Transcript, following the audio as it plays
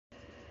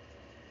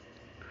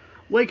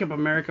Wake Up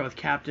America with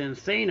Captain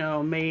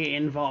Insano may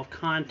involve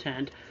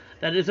content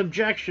that is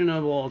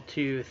objectionable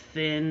to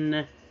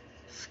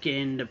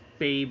thin-skinned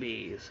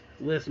babies.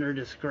 Listener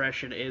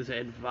discretion is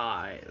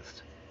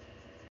advised.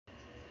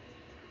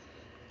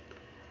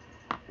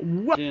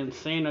 What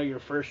Insano, your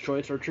first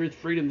choice for truth,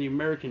 freedom, the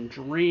American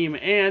dream,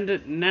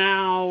 and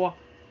now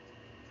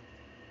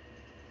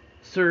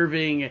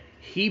serving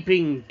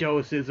heaping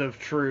doses of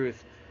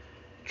truth.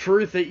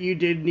 Truth that you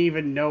didn't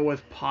even know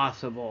was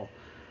possible.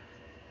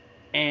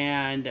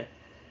 And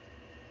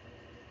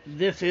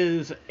this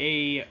is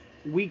a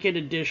weekend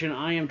edition.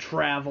 I am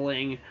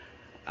traveling,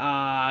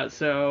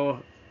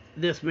 so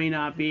this may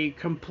not be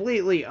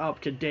completely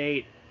up to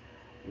date.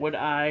 When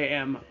I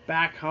am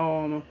back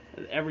home,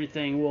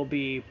 everything will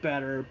be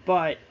better.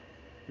 But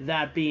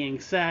that being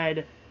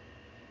said,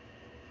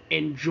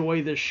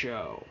 enjoy the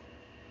show.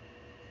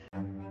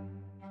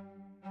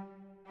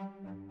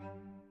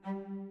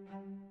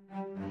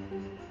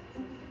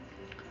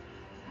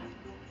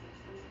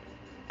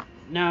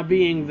 Now,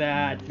 being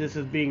that this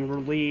is being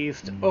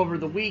released over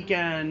the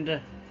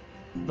weekend,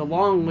 the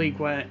long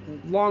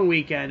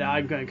weekend,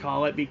 I'm going to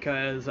call it,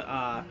 because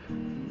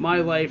my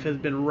life has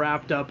been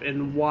wrapped up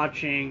in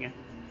watching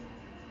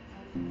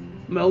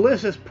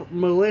malicious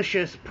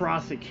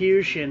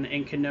prosecution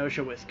in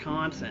Kenosha,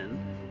 Wisconsin,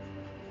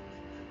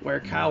 where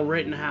Kyle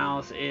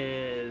Rittenhouse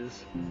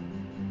is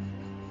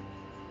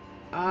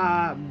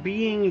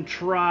being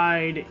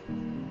tried,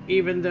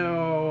 even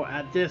though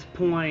at this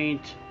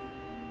point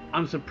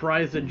I'm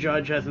surprised the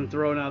judge hasn't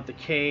thrown out the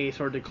case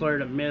or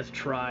declared a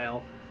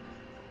mistrial.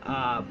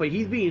 But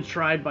he's being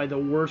tried by the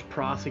worst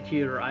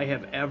prosecutor I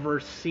have ever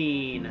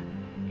seen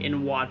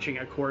in watching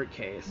a court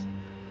case.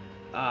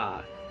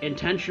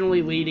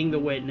 Intentionally leading the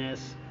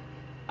witness,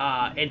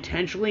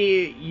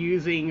 intentionally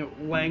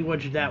using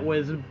language that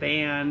was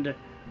banned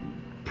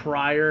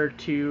prior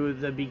to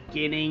the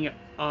beginning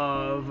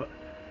of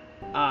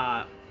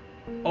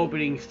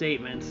opening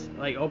statements,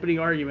 like opening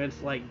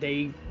arguments. Like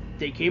they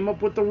came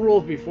up with the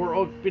rules before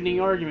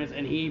opening arguments,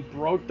 and he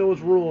broke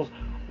those rules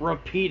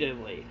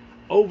repeatedly,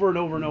 over and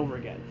over and over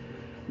again.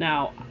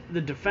 Now,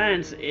 the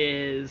defense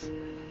is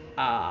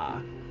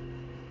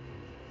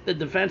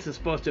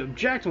supposed to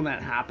object when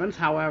that happens.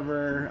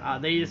 However,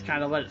 they just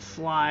kind of let it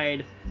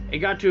slide. It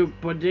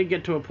did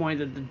get to a point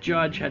that the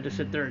judge had to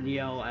sit there and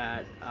yell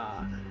at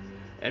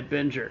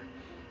Binger.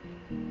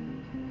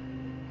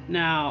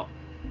 Now,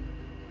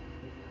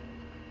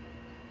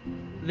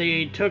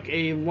 they took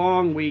a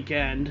long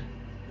weekend.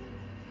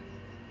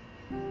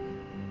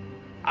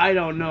 I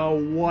don't know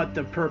what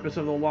the purpose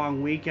of the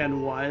long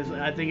weekend was.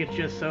 I think it's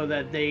just so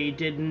that they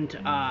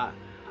didn't...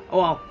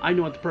 well, I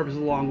know what the purpose of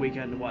the long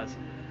weekend was.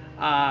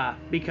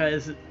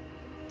 Because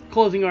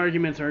closing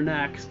arguments are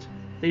next.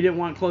 They didn't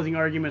want closing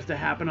arguments to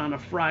happen on a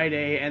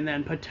Friday, and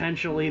then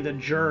potentially the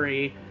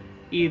jury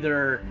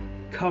either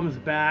comes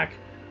back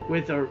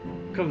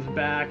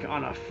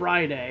on a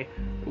Friday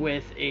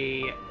with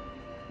a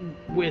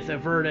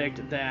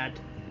verdict that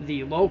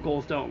the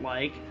locals don't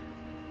like,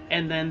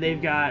 and then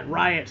they've got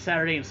riots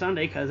Saturday and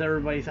Sunday because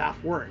everybody's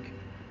off work.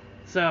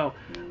 So,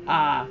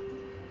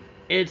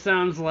 it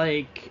sounds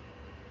like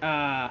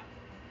them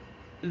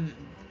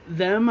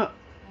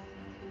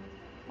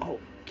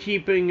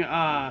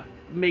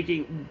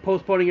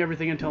postponing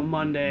everything until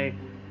Monday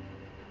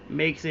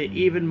makes it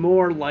even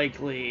more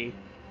likely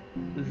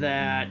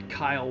that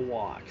Kyle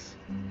walks.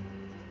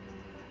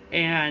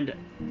 And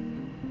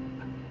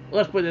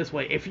let's put it this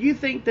way: if you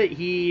think that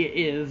he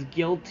is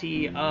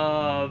guilty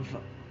of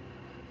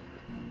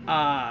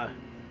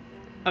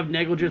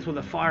negligence with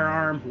a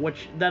firearm,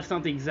 which that's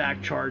not the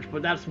exact charge,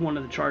 but that's one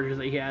of the charges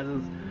that he has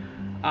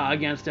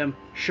against him,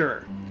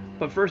 sure.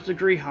 But first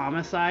degree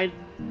homicide,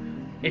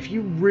 if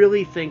you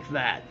really think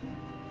that,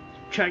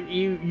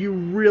 you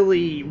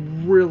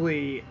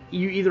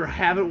either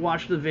haven't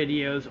watched the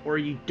videos or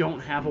you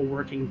don't have a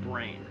working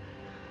brain.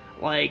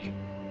 Like,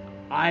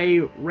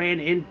 I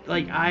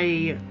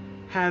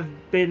have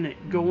been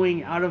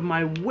going out of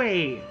my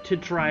way to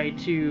try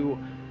to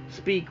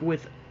speak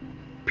with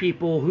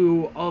people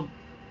who,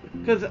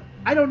 because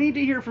I don't need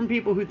to hear from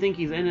people who think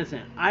he's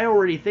innocent. I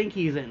already think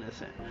he's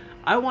innocent.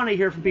 I want to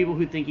hear from people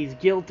who think he's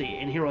guilty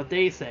and hear what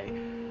they say.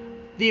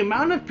 The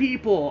amount of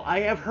people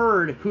I have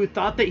heard who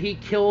thought that he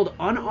killed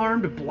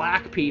unarmed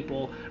black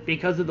people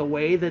because of the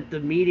way that the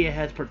media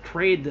has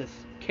portrayed this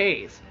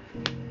case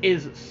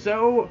is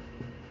so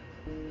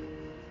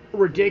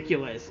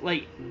ridiculous.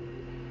 Like,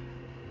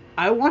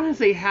 I want to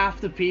say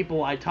half the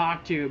people I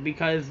talked to,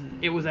 because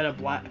it was at a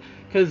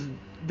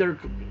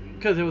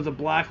because it was a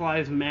Black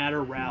Lives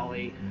Matter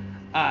rally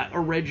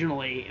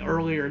originally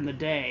earlier in the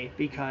day,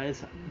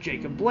 because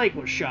Jacob Blake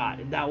was shot.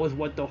 That was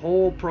what the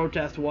whole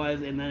protest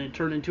was, and then it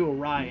turned into a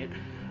riot.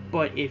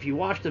 But if you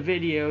watch the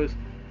videos,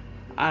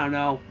 I don't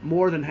know,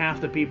 more than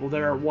half the people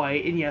there are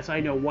white. And yes,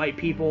 I know white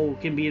people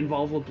can be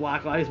involved with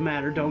Black Lives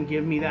Matter. Don't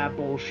give me that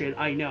bullshit.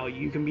 I know,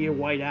 you can be a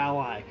white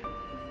ally.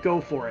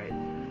 Go for it.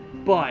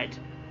 But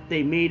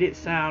they made it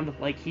sound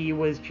like he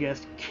was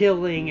just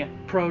killing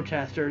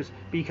protesters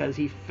because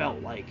he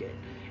felt like it.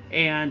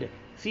 And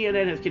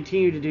CNN has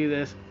continued to do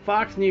this.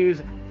 Fox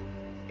News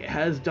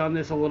has done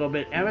this a little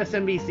bit.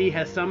 MSNBC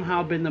has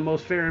somehow been the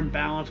most fair and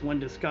balanced when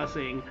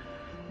discussing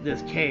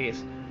this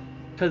case,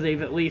 because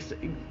they've at least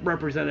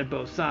represented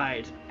both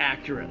sides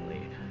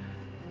accurately.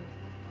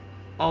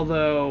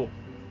 Although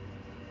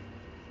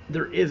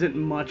there isn't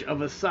much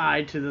of a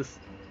side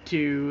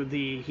to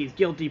the he's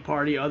guilty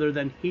party, other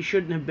than he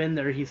shouldn't have been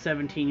there, he's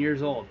 17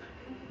 years old.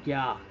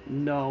 Yeah,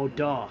 no,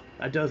 duh.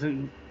 That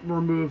doesn't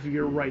remove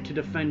your right to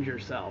defend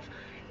yourself.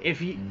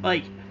 If you,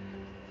 like,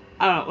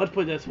 I don't know, let's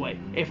put it this way.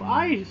 If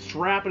I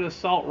strap an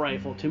assault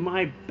rifle to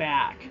my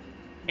back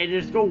and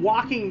just go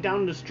walking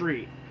down the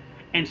street,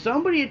 and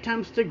somebody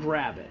attempts to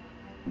grab it,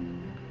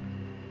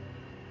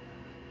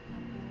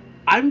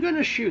 I'm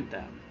gonna shoot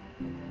them.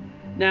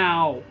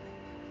 Now,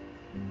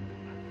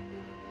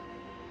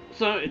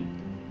 so,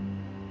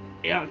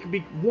 it could be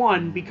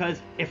one, because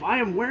if I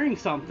am wearing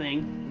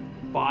something,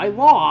 by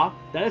law,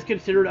 that is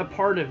considered a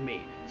part of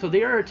me. So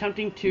they are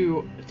attempting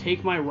to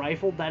take my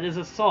rifle, that is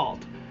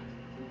assault.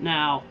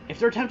 Now, if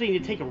they're attempting to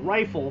take a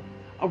rifle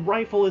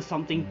is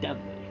something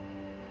deadly.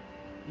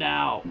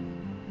 Now,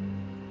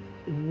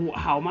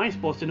 how am I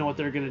supposed to know what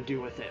they're going to do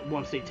with it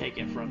once they take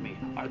it from me?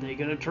 Are they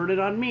going to turn it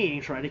on me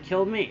and try to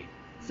kill me?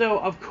 So,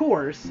 of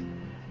course,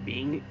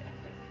 being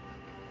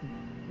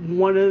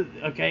one of,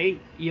 okay,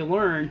 you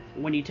learn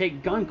when you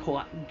take gun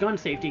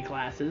safety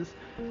classes,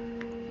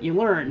 you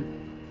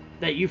learn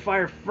that you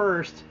fire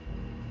first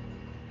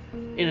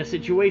in a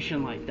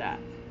situation like that.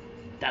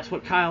 That's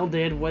what Kyle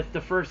did with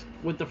the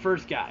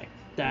first guy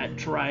that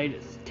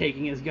tried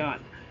taking his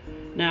gun.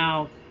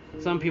 Now,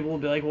 some people will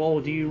be like, well,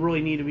 do you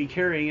really need to be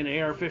carrying an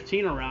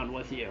AR-15 around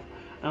with you?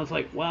 And I was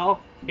like,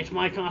 well, it's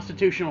my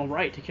constitutional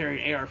right to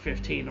carry an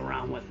AR-15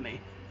 around with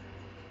me.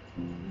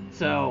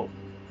 So,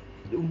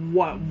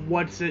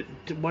 what's it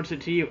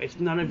to you? It's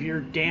none of your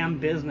damn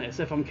business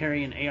if I'm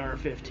carrying an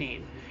AR-15.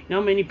 You know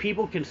how many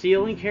people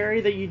conceal and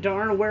carry that you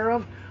aren't aware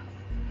of?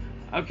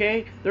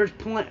 Okay,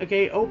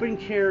 open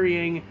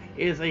carrying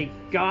is a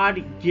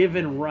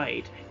God-given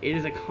right. It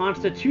is a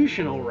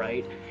constitutional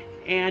right,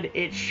 and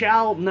it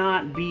shall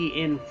not be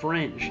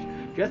infringed.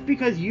 Just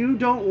because you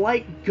don't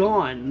like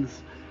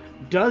guns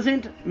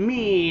doesn't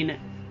mean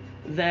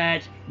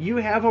that you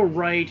have a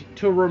right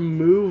to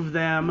remove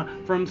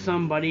them from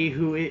somebody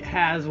who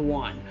has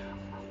one.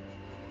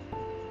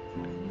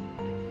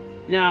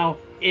 Now,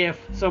 if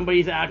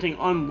somebody's acting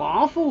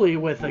unlawfully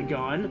with a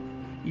gun,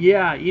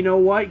 yeah, you know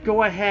what?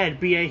 Go ahead,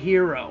 be a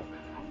hero.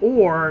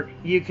 Or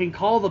you can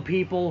call the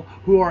people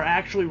who are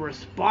actually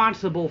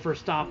responsible for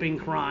stopping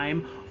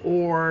crime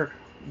or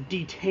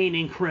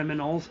detaining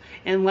criminals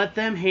and let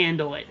them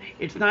handle it.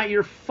 It's not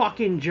your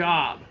fucking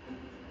job.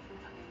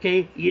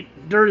 Okay?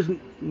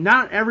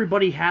 Not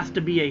everybody has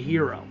to be a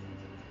hero.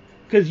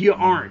 Because you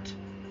aren't.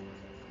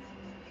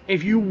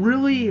 If you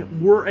really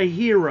were a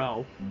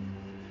hero,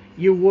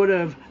 you would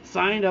have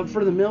signed up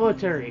for the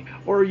military,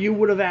 or you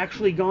would have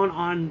actually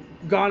gone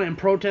and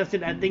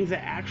protested at things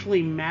that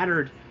actually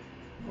mattered.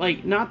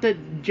 Like, not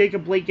that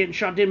Jacob Blake getting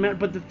shot didn't matter,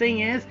 but the thing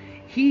is,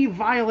 he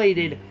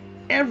violated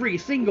every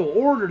single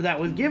order that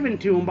was given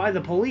to him by the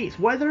police.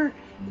 Whether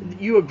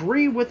you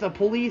agree with the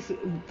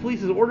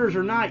police's orders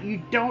or not, you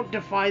don't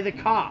defy the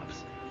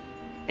cops.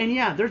 And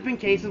yeah, there's been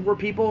cases where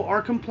people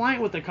are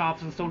compliant with the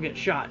cops and still get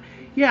shot.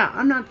 Yeah,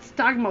 I'm not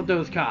talking about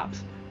those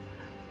cops.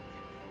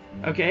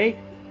 Okay?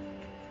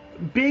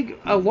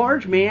 A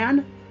large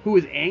man who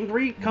is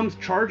angry comes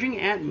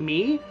charging at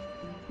me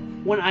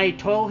when I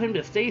tell him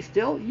to stay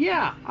still,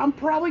 yeah, I'm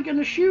probably going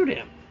to shoot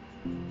him.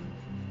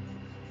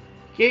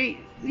 Okay,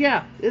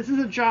 yeah, this is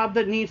a job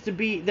that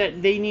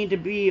they need to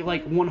be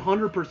like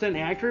 100%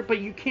 accurate, but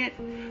you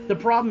can't, the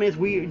problem is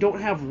we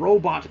don't have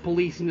robots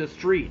policing the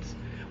streets.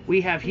 We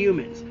have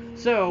humans.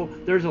 So,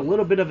 there's a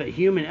little bit of a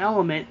human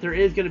element. There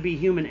is going to be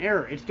human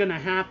error. It's going to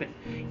happen.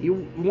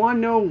 You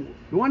want to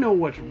know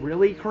what's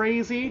really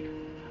crazy?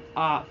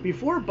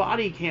 Before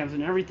body cams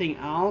and everything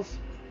else,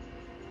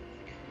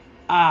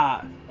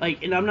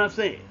 and I'm not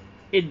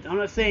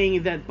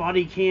saying that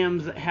body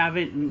cams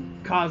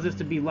haven't caused this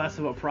to be less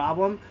of a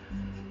problem,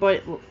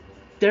 but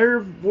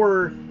there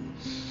were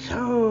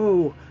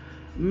so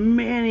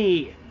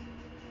many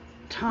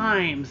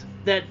times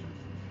that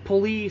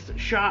police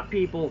shot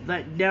people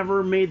that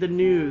never made the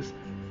news,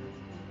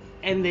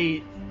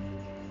 and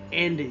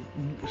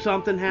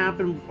something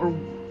happened, or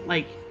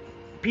like,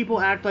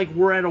 people act like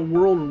we're at a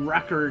world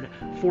record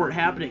for it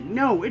happening.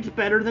 No, it's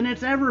better than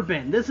it's ever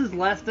been. This is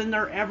less than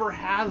there ever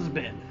has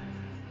been.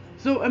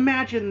 So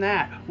imagine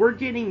that. We're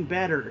getting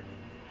better.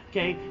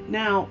 Okay?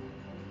 Now,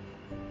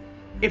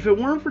 if it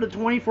weren't for the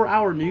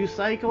 24-hour news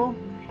cycle,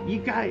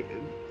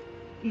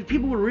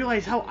 people would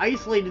realize how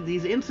isolated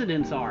these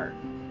incidents are.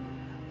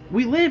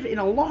 We live in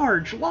a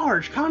large,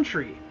 large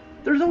country.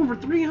 There's over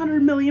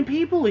 300 million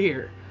people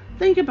here.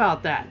 Think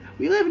about that.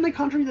 We live in a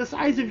country the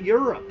size of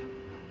Europe.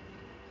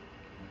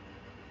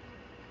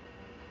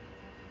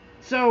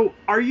 So,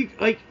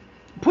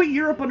 put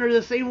Europe under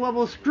the same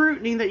level of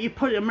scrutiny that you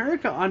put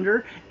America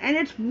under, and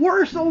it's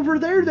worse over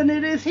there than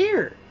it is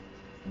here.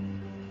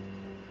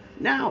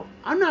 Now,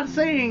 I'm not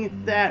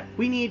saying that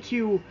we need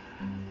to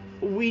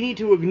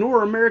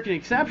ignore American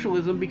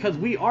exceptionalism because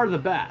we are the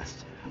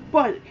best.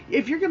 But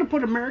if you're going to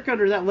put America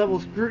under that level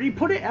of scrutiny,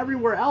 put it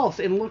everywhere else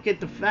and look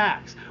at the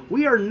facts.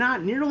 We are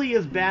not nearly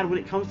as bad when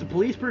it comes to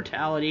police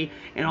brutality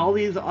and all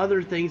these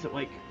other things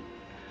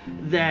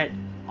that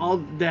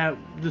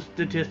the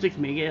statistics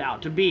make it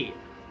out to be.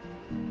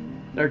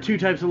 There are two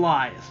types of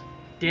lies: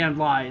 damned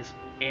lies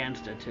and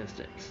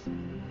statistics.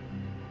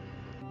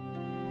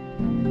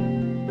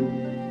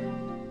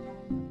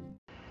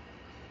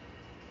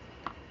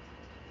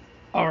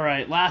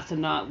 Alright, last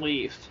and not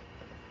least.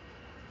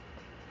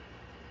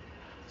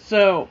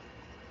 So,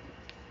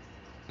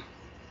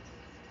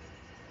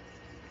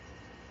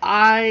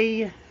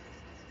 I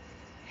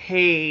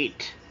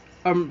hate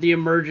the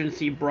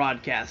emergency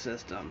broadcast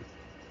system.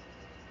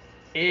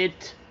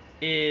 It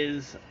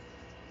is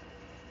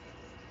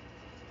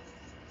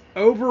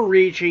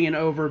overreaching and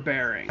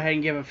overbearing. Go ahead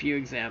and give a few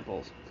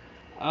examples.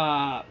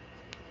 On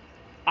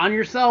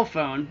your cell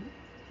phone,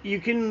 you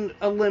can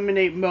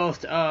eliminate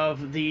most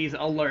of these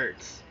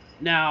alerts.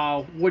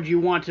 Now, would you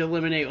want to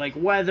eliminate like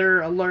weather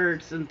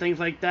alerts and things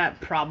like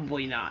that?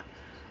 Probably not.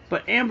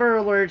 But Amber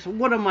Alerts,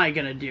 what am I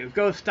gonna do?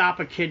 Go stop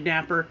a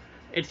kidnapper?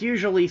 It's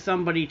usually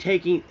somebody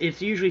in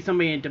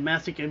a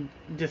domestic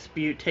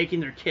dispute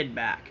taking their kid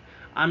back.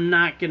 I'm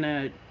not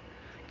gonna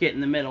get in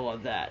the middle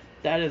of that.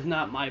 That is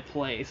not my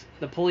place.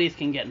 The police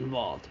can get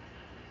involved.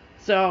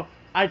 So,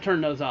 I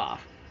turn those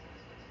off.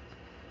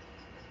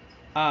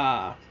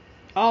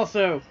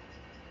 Also,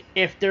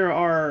 if there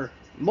are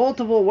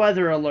multiple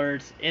weather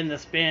alerts in the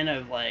span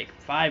of like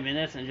 5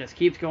 minutes and it just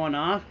keeps going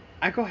off,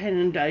 I go ahead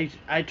and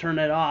I turn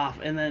it off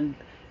and then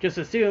just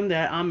assume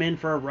that I'm in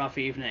for a rough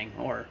evening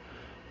or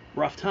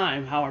rough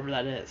time, however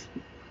that is.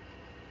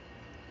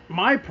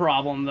 My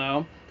problem,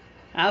 though,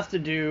 has to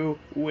do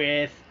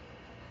with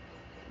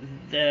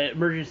the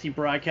emergency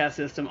broadcast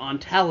system on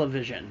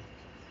television.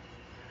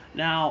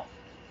 Now,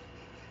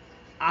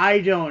 I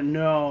don't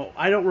know.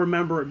 I don't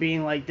remember it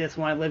being like this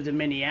when I lived in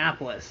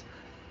Minneapolis.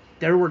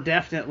 There were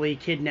definitely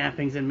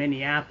kidnappings in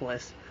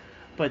Minneapolis,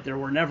 but there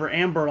were never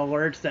Amber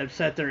Alerts that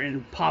sat there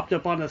and popped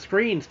up on the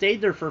screen,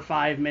 stayed there for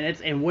 5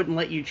 minutes, and wouldn't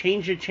let you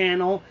change the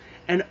channel.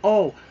 And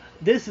oh,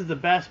 this is the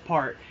best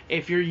part.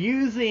 If you're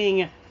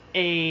using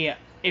a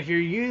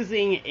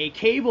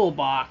cable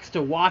box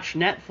to watch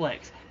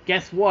Netflix,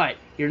 guess what?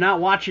 You're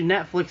not watching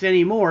Netflix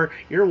anymore.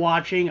 You're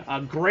watching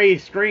a gray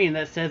screen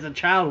that says a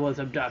child was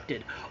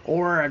abducted,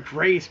 or a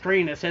gray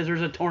screen that says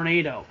there's a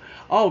tornado.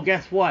 Oh,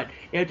 guess what?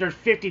 If there's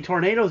 50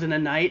 tornadoes in a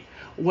night,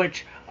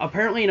 which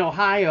apparently in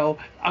Ohio,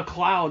 a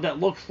cloud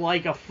that looks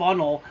like a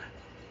funnel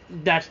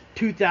that's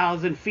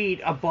 2,000 feet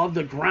above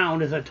the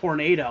ground is a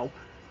tornado.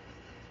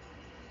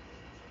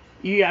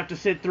 You have to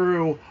sit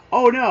through,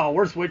 oh no,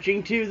 we're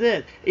switching to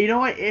this. You know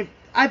what?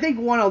 I think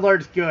one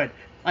alert's good.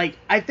 Like,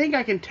 I think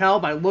I can tell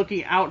by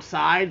looking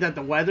outside that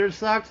the weather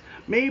sucks.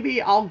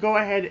 Maybe I'll go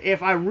ahead,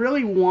 if I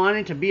really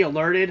wanted to be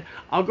alerted,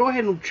 I'll go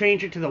ahead and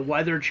change it to the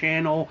Weather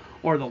Channel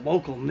or the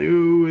local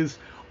news,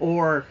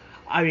 or,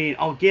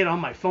 I'll get on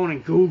my phone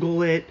and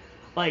Google it.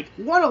 Like,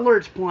 one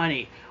alert's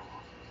plenty.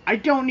 I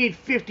don't need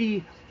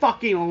 50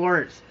 fucking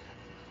alerts.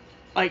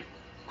 Like,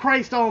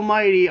 Christ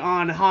almighty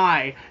on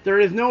high, there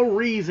is no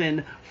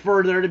reason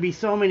for there to be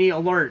so many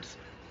alerts.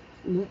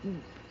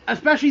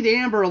 Especially the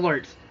Amber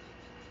Alerts.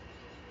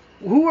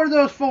 Who are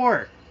those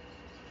for?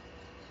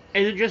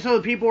 Is it just so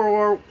that people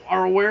are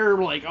aware,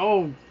 like,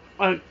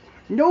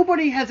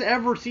 nobody has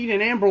ever seen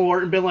an Amber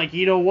Alert and been like,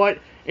 you know what,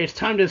 it's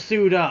time to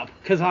suit up,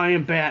 because I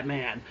am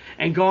Batman,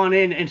 and gone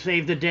in and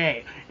saved the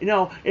day. You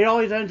know, it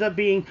always ends up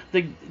being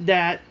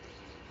that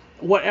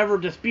whatever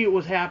dispute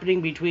was happening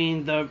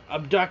between the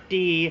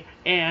abductee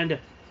and,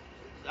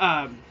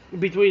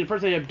 between the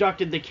person that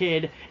abducted the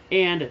kid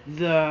and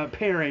the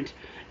parent,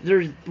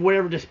 there's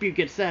whatever dispute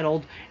gets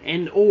settled,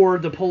 or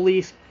the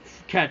police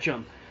catch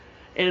them.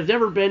 It has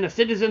never been a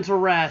citizen's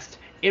arrest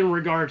in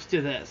regards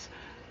to this,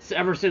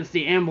 ever since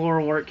the Amber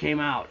Alert came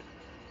out.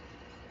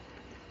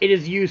 It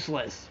is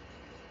useless.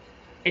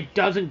 It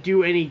doesn't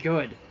do any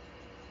good.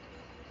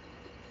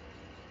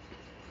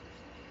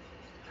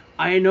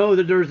 I know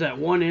that there's that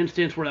one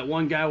instance where that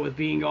one guy was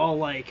being all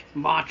like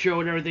macho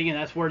and everything, and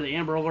that's where the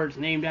Amber Alert's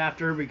named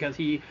after, because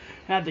he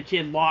had the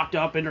kid locked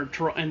up in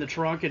the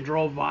trunk and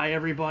drove by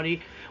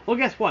everybody. Well,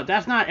 guess what?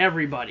 That's not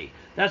everybody.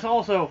 That's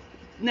also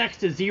next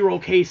to 0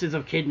 cases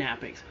of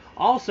kidnappings.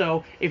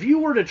 Also, if you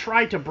were to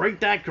try to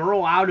break that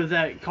girl out of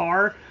that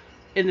car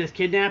in this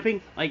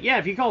kidnapping, like, yeah,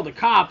 if you called the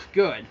cops,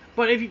 good.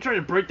 But if you try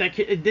to break that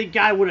kid, the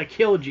guy would have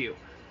killed you.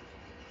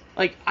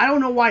 Like, I don't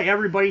know why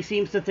everybody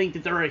seems to think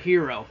that they're a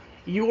hero.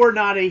 You're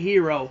not a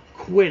hero.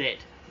 Quit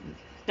it.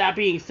 That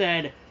being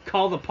said,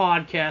 call the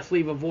podcast,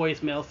 leave a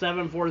voicemail,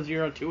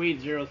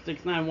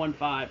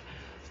 740-280-6915.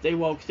 Stay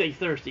woke, stay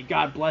thirsty.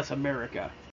 God bless America.